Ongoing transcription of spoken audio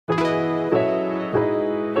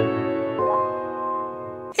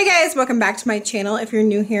guys, welcome back to my channel. If you're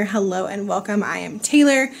new here, hello and welcome. I am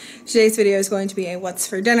Taylor. Today's video is going to be a what's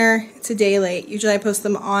for dinner. It's a day late. Usually I post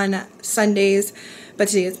them on Sundays, but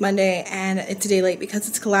today is Monday and it's a day late because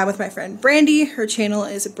it's a collab with my friend Brandy. Her channel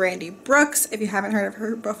is Brandy Brooks. If you haven't heard of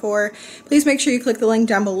her before, please make sure you click the link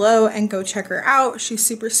down below and go check her out. She's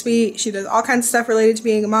super sweet. She does all kinds of stuff related to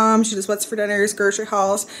being a mom. She does what's for dinners, grocery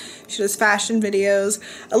hauls. She does fashion videos,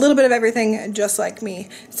 a little bit of everything just like me.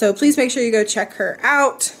 So please make sure you go check her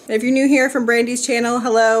out. If you're new here from Brandy's channel,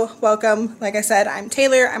 hello, welcome. Like I said, I'm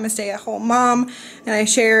Taylor. I'm a stay-at-home mom and I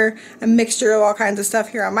share a mixture of all kinds of stuff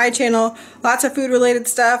here on my channel. Lots of food related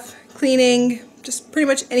stuff, cleaning, just pretty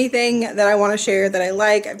much anything that I want to share that I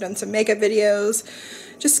like. I've done some makeup videos,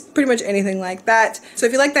 just pretty much anything like that. So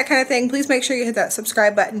if you like that kind of thing, please make sure you hit that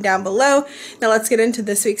subscribe button down below. Now let's get into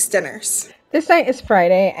this week's dinners. This night is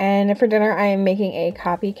Friday, and for dinner I am making a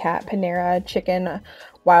copycat Panera chicken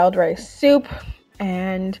wild rice soup.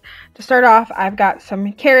 And to start off, I've got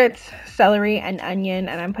some carrots, celery, and onion,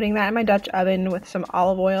 and I'm putting that in my Dutch oven with some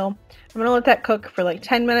olive oil. I'm going to let that cook for like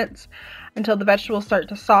 10 minutes until the vegetables start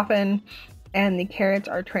to soften and the carrots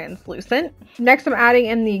are translucent. Next, I'm adding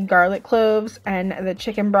in the garlic cloves and the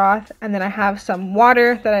chicken broth, and then I have some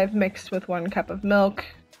water that I've mixed with 1 cup of milk,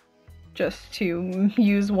 just to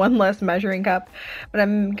use 1 less measuring cup. But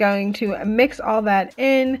I'm going to mix all that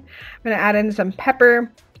in. I'm going to add in some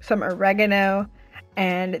pepper, some oregano,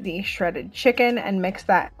 and the shredded chicken and mix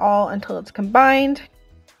that all until it's combined.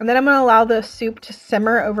 And then I'm going to allow the soup to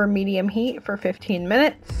simmer over medium heat for 15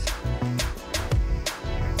 minutes.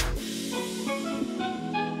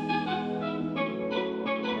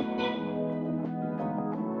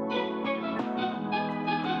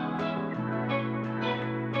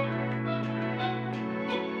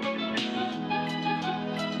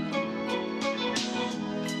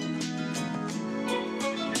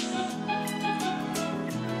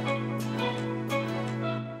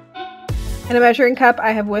 In a measuring cup,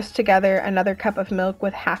 I have whisked together another cup of milk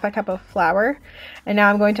with half a cup of flour. And now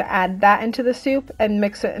I'm going to add that into the soup and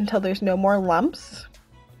mix it until there's no more lumps.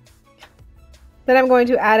 Then I'm going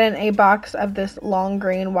to add in a box of this long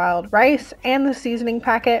grain wild rice and the seasoning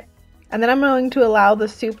packet. And then I'm going to allow the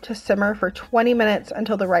soup to simmer for 20 minutes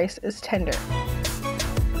until the rice is tender.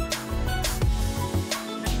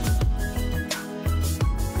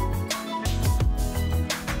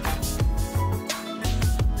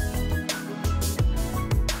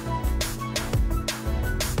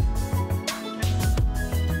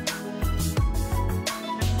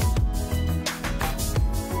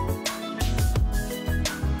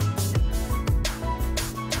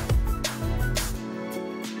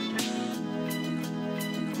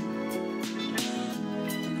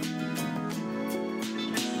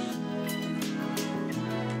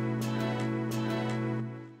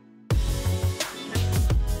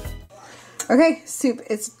 Okay, soup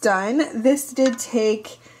is done. This did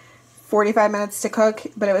take 45 minutes to cook,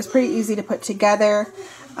 but it was pretty easy to put together.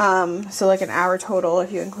 So like an hour total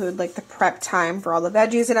if you include like the prep time for all the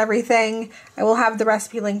veggies and everything. I will have the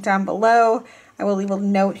recipe link down below. I will leave a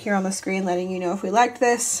note here on the screen letting you know if we liked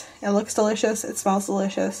this. It looks delicious. It smells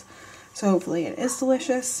delicious. So hopefully it is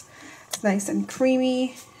delicious. It's nice and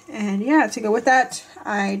creamy. And yeah, to go with that,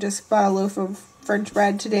 I just bought a loaf of French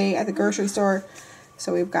bread today at the grocery store.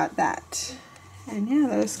 So we've got that. And yeah,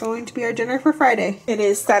 that is going to be our dinner for Friday. It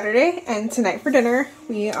is Saturday, and tonight for dinner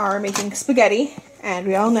we are making spaghetti. And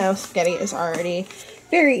we all know spaghetti is already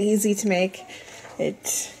very easy to make.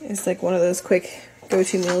 It is like one of those quick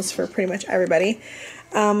go-to meals for pretty much everybody.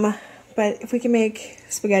 But if we can make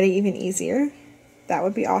spaghetti even easier, that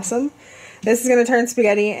would be awesome. This is going to turn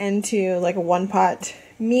spaghetti into like a one-pot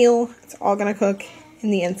meal. It's all going to cook in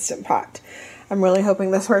the Instant Pot. I'm really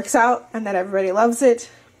hoping this works out and that everybody loves it,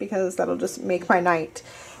 because that'll just make my night.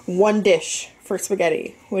 1 dish for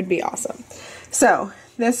spaghetti would be awesome. So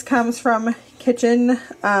this comes from Kitchen.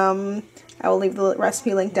 I will leave the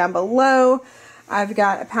recipe link down below. I've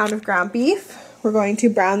got a pound of ground beef. We're going to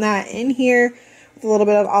brown that in here with a little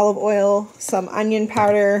bit of olive oil, some onion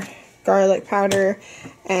powder, garlic powder,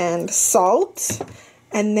 and salt.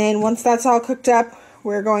 And then once that's all cooked up,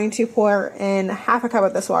 we're going to pour in half a cup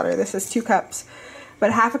of this water. This is 2 cups,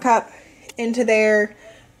 but half a cup into there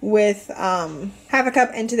with half a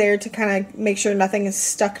cup into there to kind of make sure nothing is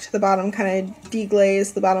stuck to the bottom, kind of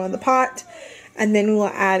deglaze the bottom of the pot. And then we'll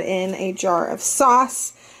add in a jar of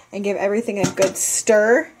sauce and give everything a good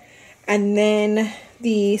stir. And then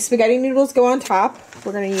the spaghetti noodles go on top.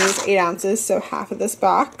 We're going to use 8 ounces, so half of this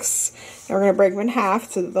box. And we're going to break them in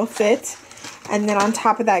half so that they'll fit. And then on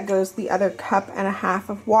top of that goes the other cup and a half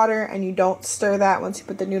of water, and you don't stir that once you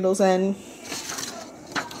put the noodles in.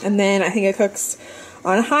 And then I think it cooks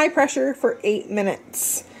on high pressure for 8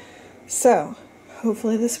 minutes. So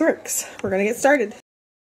hopefully this works. We're gonna get started.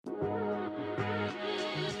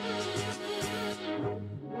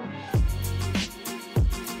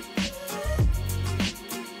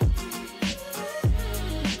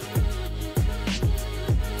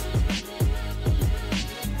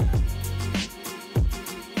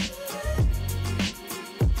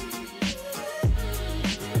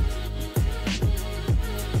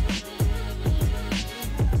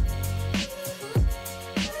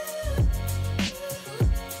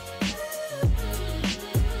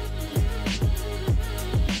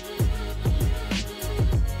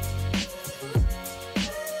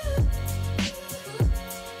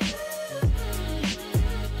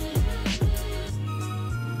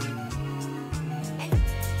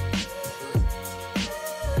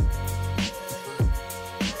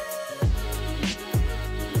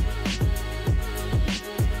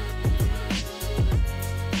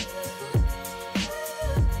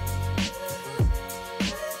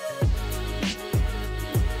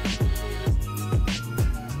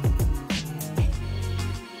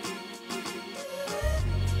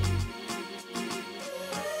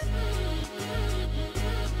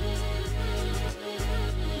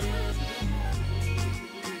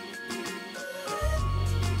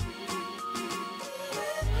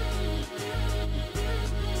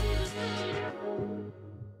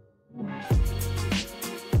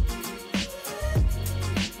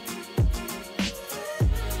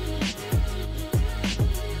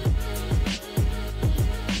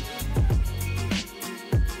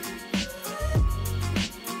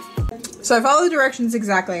 So I follow the directions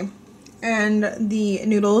exactly, and the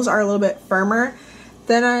noodles are a little bit firmer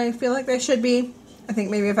than I feel like they should be. I think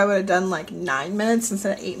maybe if I would have done like 9 minutes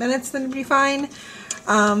instead of 8 minutes, then it'd be fine.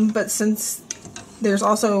 But since there's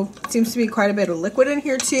also seems to be quite a bit of liquid in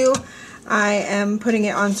here too, I am putting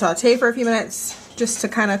it on saute for a few minutes just to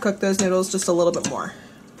kind of cook those noodles just a little bit more.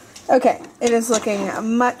 Okay, it is looking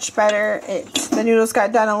much better. The noodles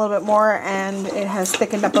got done a little bit more and it has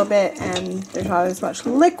thickened up a bit and there's not as much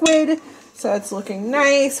liquid. So it's looking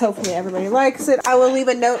nice. Hopefully everybody likes it. I will leave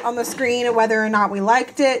a note on the screen whether or not we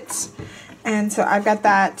liked it. And so I've got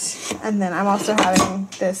that. And then I'm also having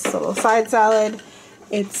this little side salad.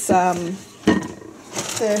 It's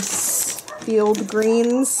this field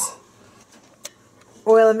greens,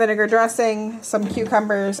 oil and vinegar dressing, some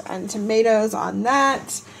cucumbers and tomatoes on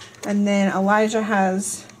that. And then Elijah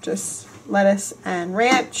has just lettuce and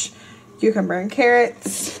ranch, cucumber and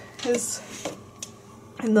carrots.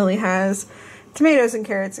 And Lily has tomatoes and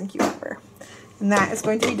carrots and cucumber. And that is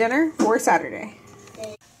going to be dinner for Saturday.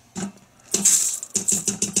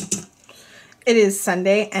 It is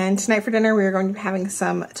Sunday, and tonight for dinner we are going to be having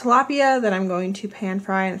some tilapia that I'm going to pan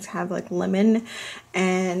fry, and it's have like lemon.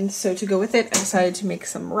 And so to go with it, I decided to make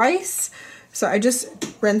some rice. So I just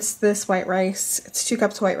rinsed this white rice. It's 2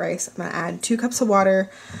 cups of white rice. I'm going to add 2 cups of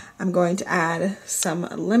water. I'm going to add some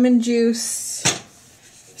lemon juice,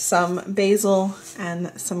 some basil,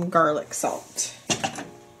 and some garlic salt.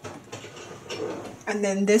 And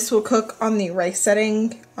then this will cook on the rice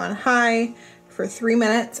setting on high for 3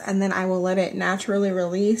 minutes, and then I will let it naturally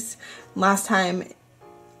release. Last time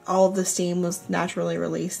all of the steam was naturally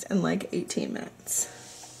released in like 18 minutes.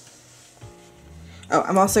 Oh,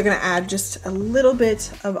 I'm also going to add just a little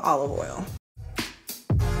bit of olive oil.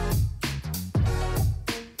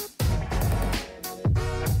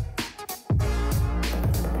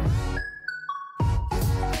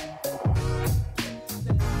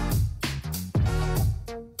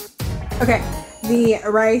 Okay, the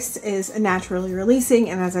rice is naturally releasing,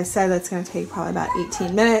 and as I said, that's going to take probably about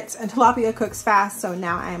 18 minutes. And tilapia cooks fast, so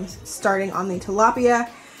now I am starting on the tilapia.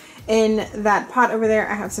 In that pot over there,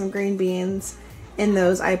 I have some green beans. In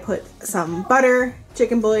those, I put some butter,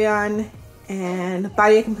 chicken bouillon, and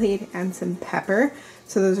body complete, and some pepper.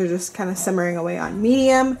 So those are just kind of simmering away on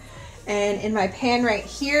medium. And in my pan right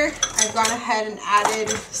here, I've gone ahead and added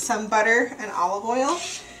some butter and olive oil.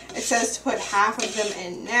 It says to put half of them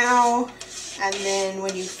in now, and then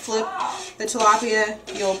when you flip the tilapia,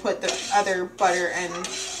 you'll put the other butter and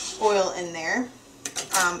oil in there.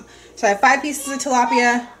 So I have 5 pieces of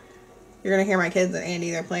tilapia. You're gonna hear my kids and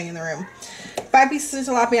Andy, they're playing in the room. 5 pieces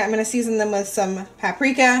of tilapia. I'm gonna season them with some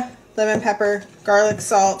paprika, lemon pepper, garlic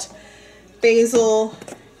salt, basil,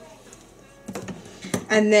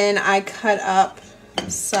 and then I cut up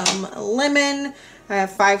some lemon. I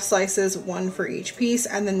have 5 slices, 1 for each piece,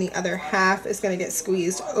 and then the other half is going to get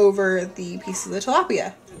squeezed over the piece of the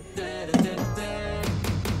tilapia.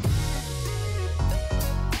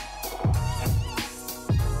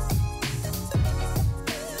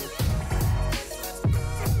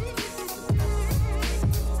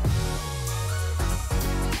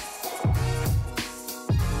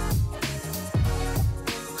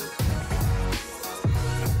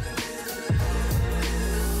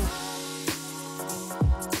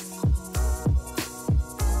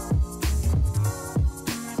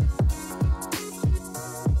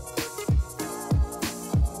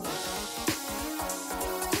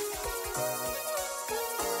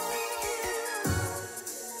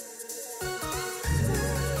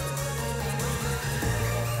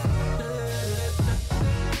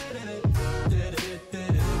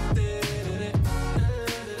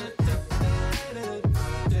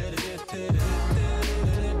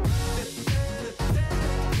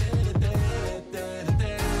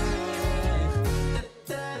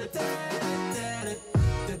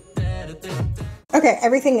 Okay,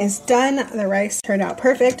 everything is done. The rice turned out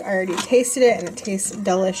perfect. I already tasted it and it tastes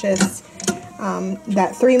delicious.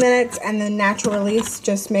 That 3 minutes and then natural release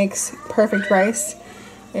just makes perfect rice.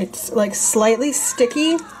 It's like slightly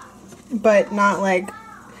sticky, but not like,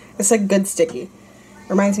 it's like good sticky.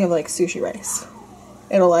 Reminds me of like sushi rice.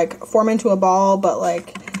 It'll like form into a ball, but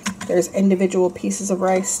like there's individual pieces of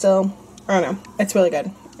rice still. I don't know. It's really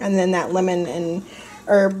good. And then that lemon and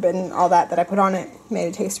herb and all that I put on it made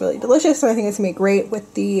it taste really delicious. So I think it's gonna be great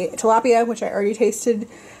with the tilapia, which I already tasted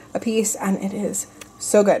a piece, and it is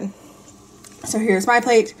so good. So here's my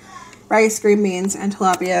plate: rice, green beans, and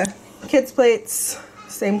tilapia. Kids' plates,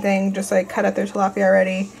 same thing, just like cut up their tilapia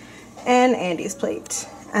already. And Andy's plate.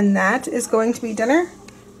 And that is going to be dinner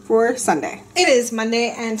for Sunday. It is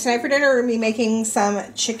Monday, and tonight for dinner we're going to be making some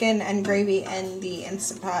chicken and gravy in the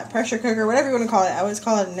Instant Pot pressure cooker, whatever you want to call it. I always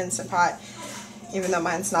call it an Instant Pot, even though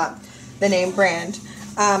mine's not the name brand.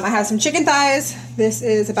 I have some chicken thighs. This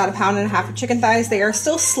is about 1.5 pounds of chicken thighs. They are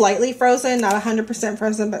still slightly frozen, not 100%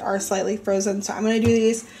 frozen, but are slightly frozen. So I'm going to do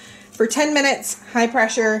these for 10 minutes, high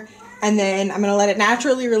pressure, and then I'm going to let it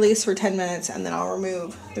naturally release for 10 minutes, and then I'll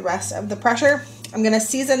remove the rest of the pressure. I'm going to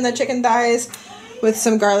season the chicken thighs with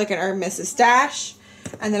some garlic and herb Mrs. Dash,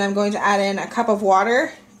 and then I'm going to add in a cup of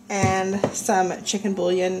water and some chicken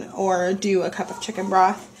bouillon, or do a cup of chicken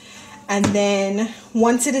broth. And then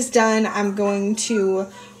once it is done, I'm going to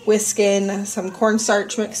whisk in some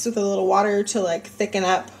cornstarch mixed with a little water to like thicken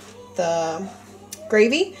up the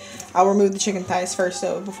gravy. I'll remove the chicken thighs first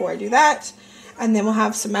though before I do that. And then we'll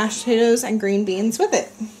have some mashed potatoes and green beans with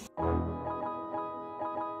it.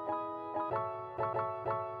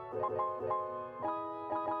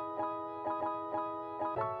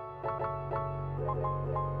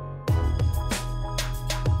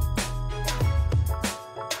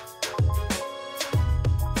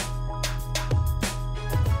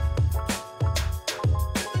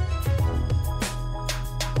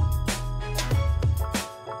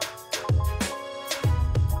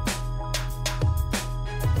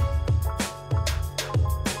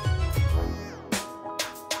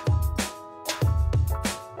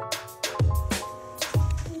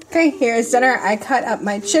 Okay, here's dinner. I cut up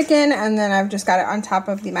my chicken and then I've just got it on top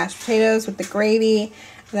of the mashed potatoes with the gravy. And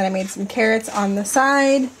then I made some carrots on the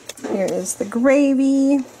side. Here is the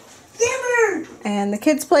gravy. And the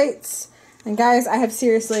kids' plates. And guys, I have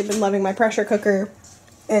seriously been loving my pressure cooker.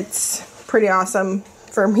 It's pretty awesome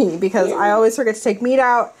for me because I always forget to take meat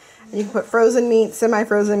out. And you can put frozen meat,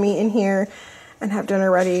 semi-frozen meat in here and have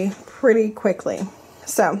dinner ready pretty quickly.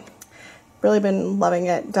 So, really been loving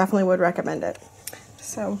it. Definitely would recommend it.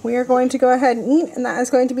 So we are going to go ahead and eat, and that is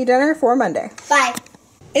going to be dinner for Monday. Bye.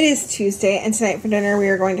 It is Tuesday, and tonight for dinner we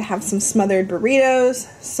are going to have some smothered burritos.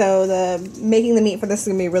 So making the meat for this is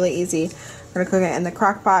going to be really easy. We're going to cook it in the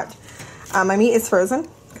crock pot. My meat is frozen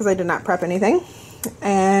because I did not prep anything.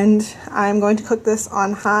 And I'm going to cook this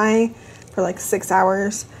on high for like 6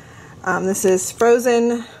 hours. This is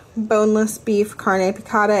frozen boneless beef carne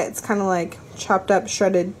picada. It's kind of like chopped up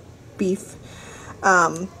shredded beef.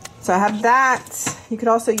 So I have that. You could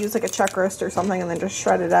also use like a chuck roast or something and then just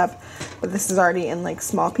shred it up. But this is already in like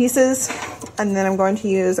small pieces. And then I'm going to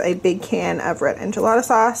use a big can of red enchilada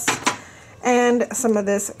sauce and some of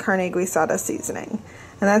this carne guisada seasoning.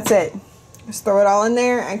 And that's it. Just throw it all in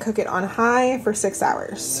there and cook it on high for 6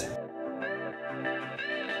 hours.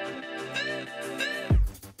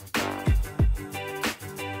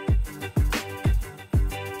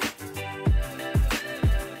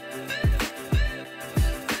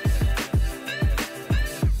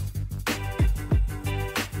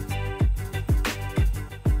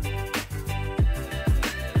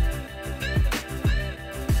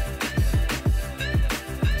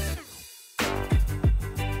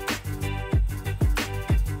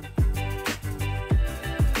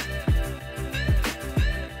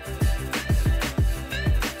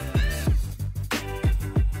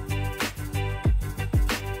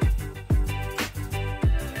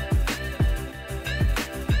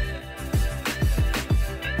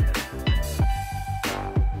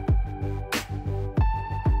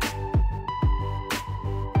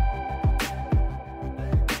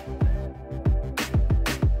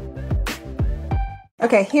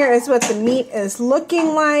 Okay, here is what the meat is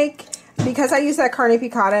looking like. Because I used that carne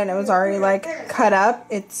picada and it was already like cut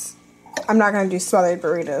up, I'm not going to do smothered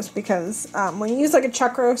burritos because when you use like a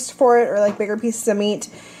chuck roast for it or like bigger pieces of meat,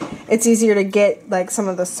 it's easier to get like some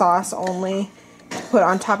of the sauce only put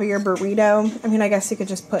on top of your burrito. I mean, I guess you could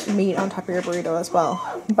just put meat on top of your burrito as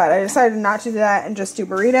well. But I decided not to do that and just do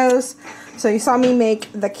burritos. So you saw me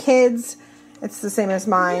make the kids. It's the same as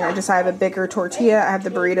mine. I have a bigger tortilla. I have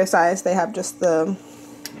the burrito size. They have just the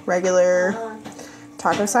regular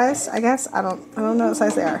taco size, I guess. I don't know what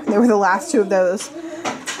size they are. They were the last 2 of those.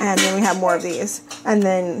 And then we have more of these. And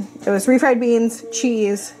then it was refried beans,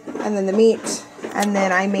 cheese, and then the meat. And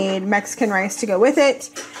then I made Mexican rice to go with it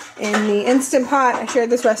in the Instant Pot. I shared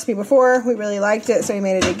this recipe before. We really liked it, so we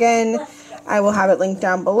made it again. I will have it linked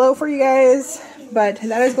down below for you guys. But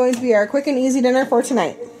that is going to be our quick and easy dinner for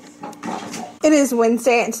tonight. It is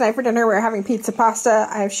Wednesday, and tonight for dinner we're having pizza pasta.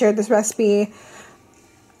 I have shared this recipe,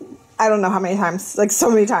 I don't know how many times, like so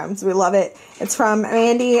many times. We love it. It's from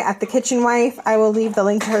Mandy at The Kitchen Wife. I will leave the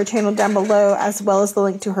link to her channel down below, as well as the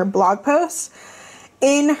link to her blog post.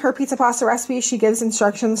 In her pizza pasta recipe, she gives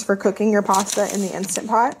instructions for cooking your pasta in the Instant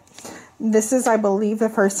Pot. This is, I believe, the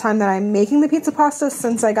first time that I'm making the pizza pasta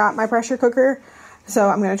since I got my pressure cooker. So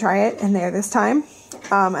I'm going to try it in there this time.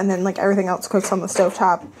 And then like everything else cooks on the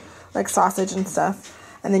stovetop, like sausage and stuff.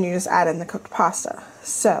 And then you just add in the cooked pasta.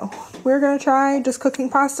 So we're going to try just cooking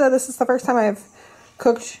pasta. This is the first time I've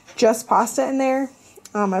cooked just pasta in there.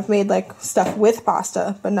 I've made like stuff with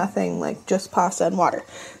pasta, but nothing like just pasta and water.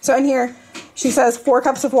 So in here, she says 4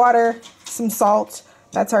 cups of water, some salt,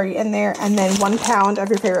 that's already in there, and then 1 pound of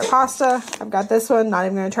your favorite pasta. I've got this one, not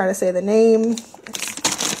even going to try to say the name.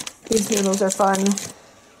 These noodles are fun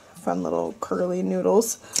little curly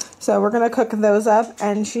noodles. So we're going to cook those up,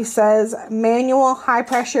 and she says manual high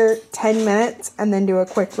pressure 10 minutes and then do a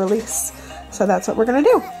quick release. So that's what we're going to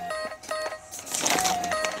do.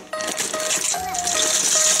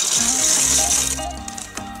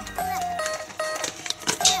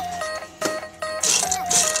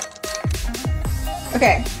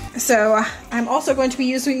 Okay, so I'm also going to be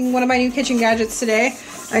using one of my new kitchen gadgets today.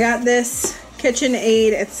 I got this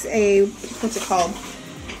KitchenAid. It's a, what's it called?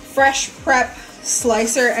 Fresh Prep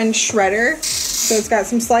Slicer and Shredder. So it's got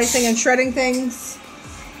some slicing and shredding things.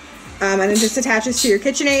 And it just attaches to your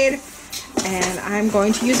KitchenAid. And I'm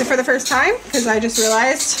going to use it for the first time because I just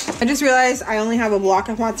realized I only have a block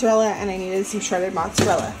of mozzarella and I needed some shredded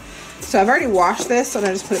mozzarella. So I've already washed this, so I'm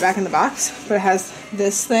going to just put it back in the box. But it has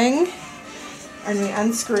this thing. And we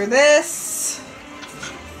unscrew this.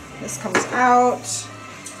 This comes out.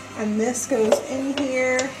 And this goes in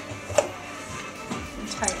here. And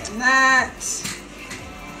tighten that.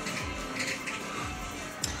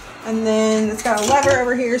 And then it's got a lever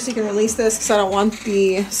over here so you can release this because I don't want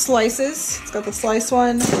the slices. It's got the slice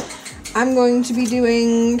one. I'm going to be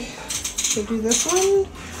doing, should I do this one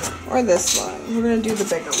or this one? We're going to do the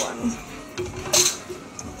bigger one.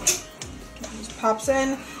 Just pops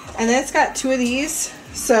in. And then it's got 2 of these.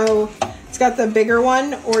 So it's got the bigger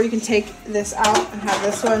one, or you can take this out and have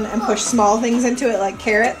this one and push small things into it like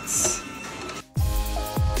carrots.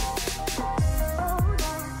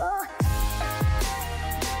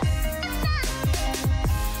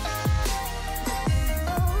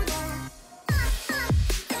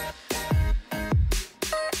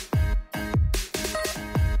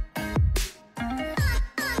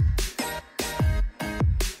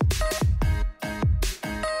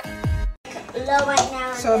 Right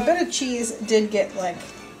now. So a bit of cheese did get like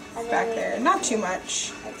back there. Not too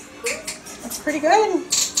much. That's pretty good.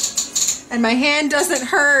 And my hand doesn't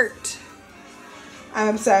hurt.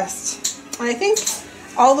 I'm obsessed. And I think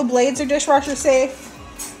all the blades are dishwasher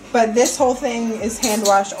safe, but this whole thing is hand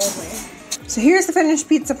wash only. So here's the finished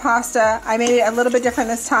pizza pasta. I made it a little bit different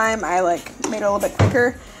this time. I like made it a little bit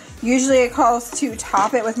quicker. Usually it calls to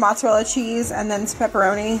top it with mozzarella cheese and then some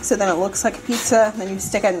pepperoni, so then it looks like a pizza. Then you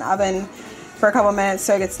stick it in the oven for a couple minutes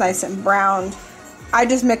so it gets nice and browned. I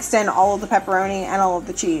just mixed in all of the pepperoni and all of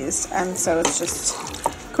the cheese, and so it's just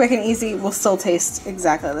quick and easy. Will still taste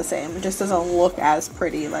exactly the same. It just doesn't look as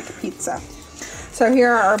pretty like a pizza. So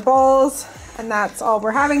here are our bowls, and that's all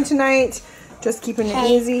we're having tonight. Just keeping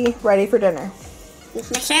it easy, ready for dinner.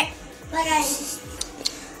 Use my shirt. Bye guys.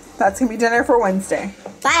 That's gonna be dinner for Wednesday.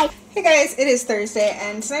 Bye. Hey guys, it is Thursday,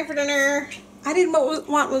 and tonight for dinner, I didn't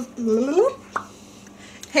want was.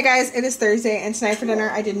 Hey guys, it is Thursday, and tonight for dinner,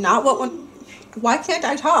 I did not want one. Why can't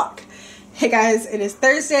I talk? Hey guys, it is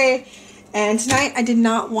Thursday, and tonight I did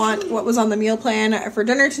not want what was on the meal plan for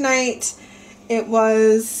dinner tonight. It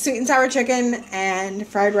was sweet and sour chicken and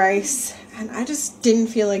fried rice, and I just didn't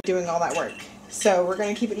feel like doing all that work. So we're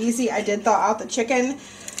going to keep it easy. I did thaw out the chicken.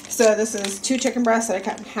 So this is 2 chicken breasts that I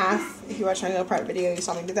cut in half. If you watch my meal prep video, you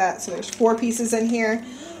saw me do that. So there's 4 pieces in here.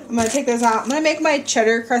 I'm going to take those out. I'm going to make my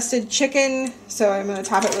cheddar crusted chicken. So I'm going to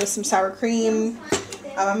top it with some sour cream.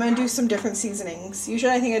 I'm going to do some different seasonings.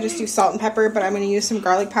 Usually I think I just do salt and pepper, but I'm going to use some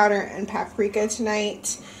garlic powder and paprika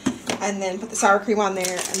tonight. And then put the sour cream on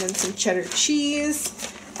there, and then some cheddar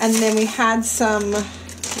cheese. And then we had some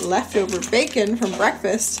leftover bacon from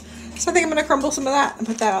breakfast. So I think I'm going to crumble some of that and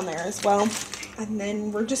put that on there as well. And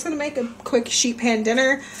then we're just gonna make a quick sheet pan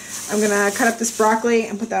dinner. I'm gonna cut up this broccoli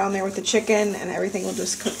and put that on there with the chicken, and everything will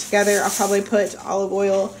just cook together. I'll probably put olive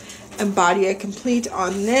oil and Badia Complete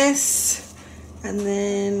on this. And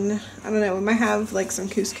then, I don't know, we might have like some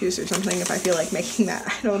couscous or something if I feel like making that.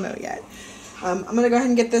 I don't know yet. I'm gonna go ahead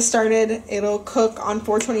and get this started. It'll cook on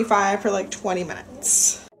 425 for like 20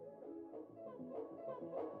 minutes.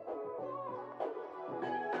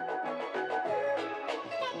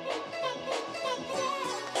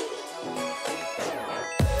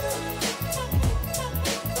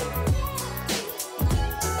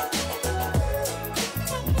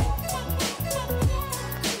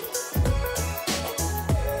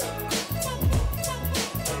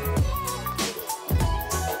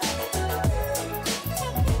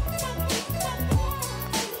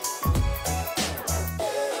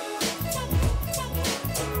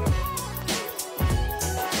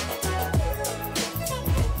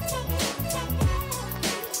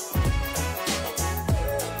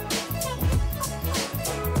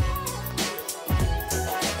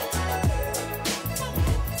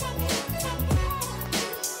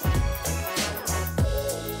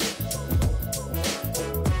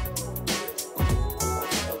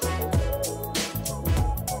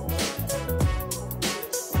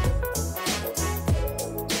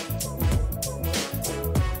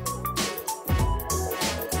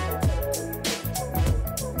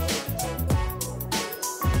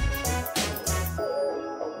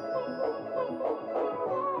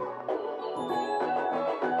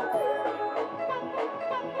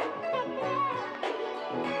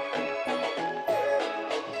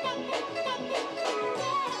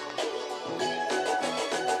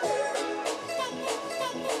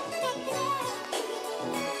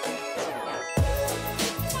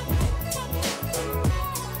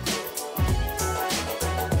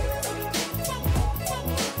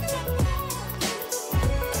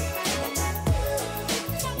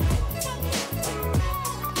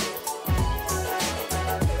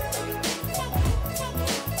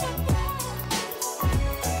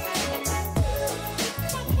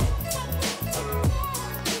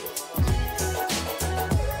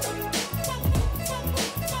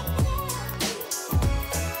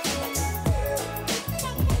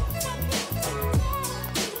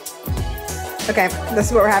 Okay, this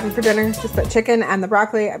is what we're having for dinner. Just the chicken and the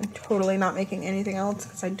broccoli. I'm totally not making anything else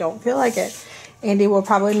because I don't feel like it. Andy will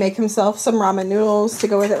probably make himself some ramen noodles to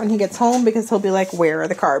go with it when he gets home because he'll be like, where are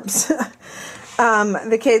the carbs?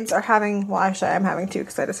 The kids are having, well, actually I'm having two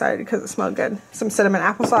because I decided because it smelled good, some cinnamon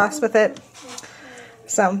applesauce with it.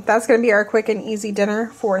 So that's going to be our quick and easy dinner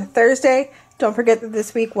for Thursday. Don't forget that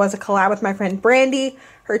this week was a collab with my friend Brandy.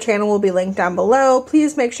 Her channel will be linked down below.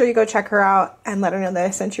 Please make sure you go check her out and let her know that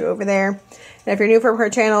I sent you over there. And if you're new from her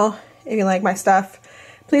channel, if you like my stuff,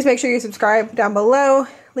 please make sure you subscribe down below.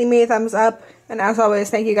 Leave me a thumbs up. And as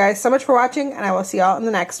always, thank you guys so much for watching, and I will see y'all in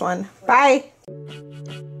the next one. Bye!